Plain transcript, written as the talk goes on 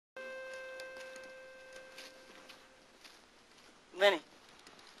Lenny,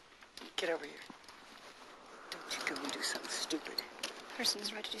 get over here. Don't you go and do something stupid. A person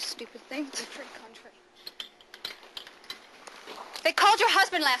is right to do stupid things. It's pretty contrary. They called your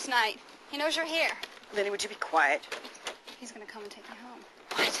husband last night. He knows you're here. Lenny, would you be quiet? He's going to come and take you home.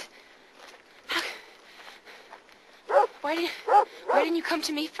 What? Why didn't you come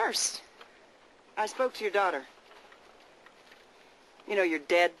to me first? I spoke to your daughter. You know, your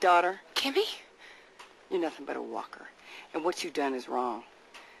dead daughter. Kimmy? You're nothing but a walker. And what you've done is wrong.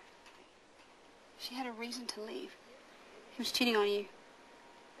 She had a reason to leave. He was cheating on you.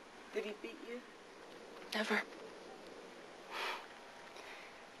 Did he beat you? Never.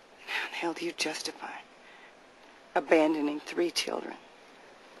 How the hell do you justify abandoning 3 children?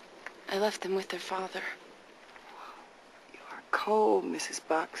 I left them with their father. You are cold, Mrs.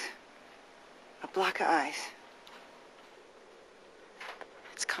 Bucks. A block of ice.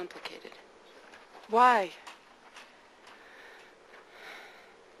 It's complicated. Why?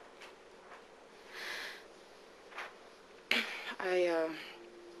 I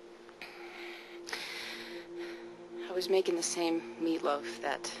was making the same meatloaf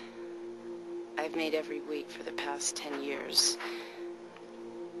that I've made every week for the past 10 years.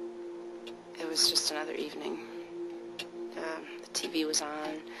 It was just another evening. The TV was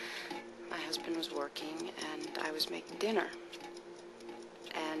on, my husband was working, and I was making dinner.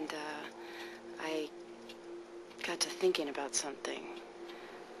 And I got to thinking about something.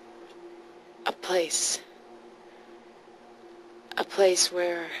 A place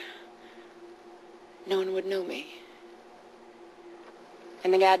where no one would know me.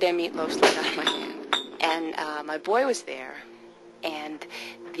 And the goddamn meatloaf slid out of my hand. And my boy was there, and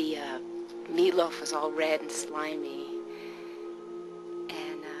the meatloaf was all red and slimy.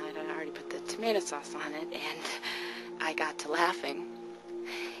 And I'd already put the tomato sauce on it, and I got to laughing.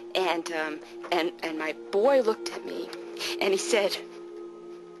 And my boy looked at me, and he said,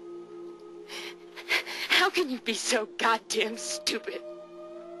 "How can you be so goddamn stupid?"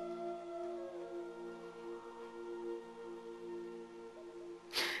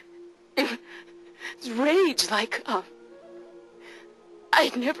 It's rage like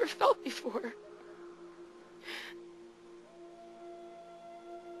I'd never felt before.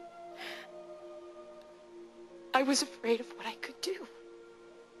 I was afraid of what I could do.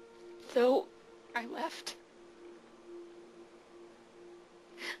 So I left.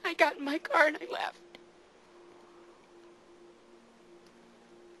 I got in my car and I left.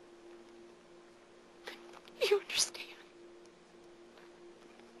 You understand?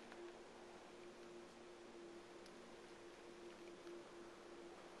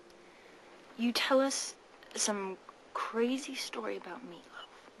 You tell us some crazy story about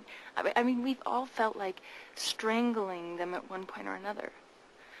meatloaf. I mean, we've all felt like strangling them at one point or another.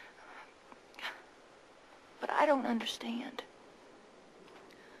 But I don't understand.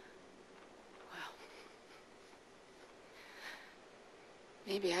 Well,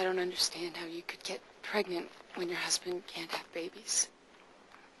 maybe I don't understand how you could get pregnant when your husband can't have babies.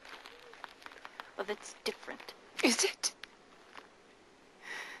 Well, that's different. Is it?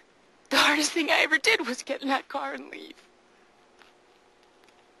 The hardest thing I ever did was get in that car and leave.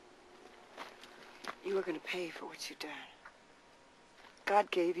 You were going to pay for what you've done.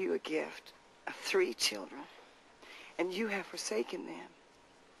 God gave you a gift of 3 children, and you have forsaken them.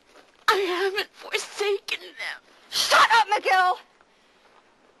 I haven't forsaken them. Shut up, McGill!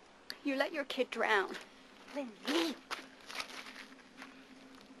 You let your kid drown. It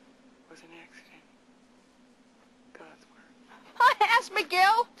was an accident. God's work. I asked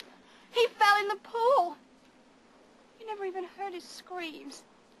McGill. He fell in the pool. You never even heard his screams.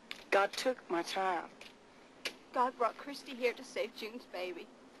 God took my child. God brought Kirstie here to save June's baby.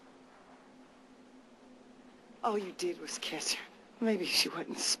 All you did was kiss her. Maybe she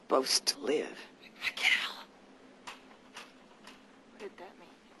wasn't supposed to live. Miguel. What did that mean?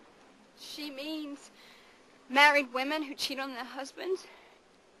 She means married women who cheat on their husbands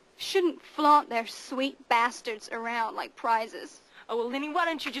shouldn't flaunt their sweet bastards around like prizes. Oh, well, Lenny, why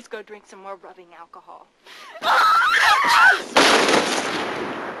don't you just go drink some more rubbing alcohol?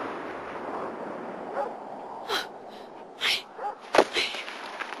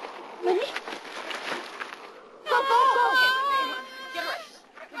 Lenny? Go, go, go! Get her.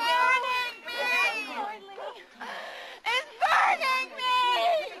 Burning me! It's burning me!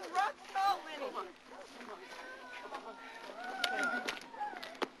 It's rock salt, Lenny.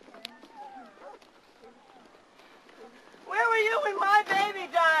 Where were you when my baby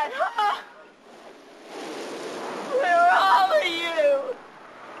died, huh? Where were all of you?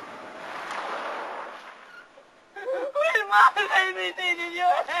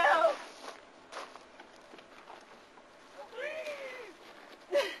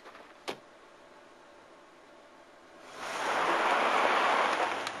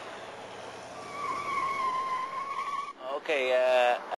 Okay,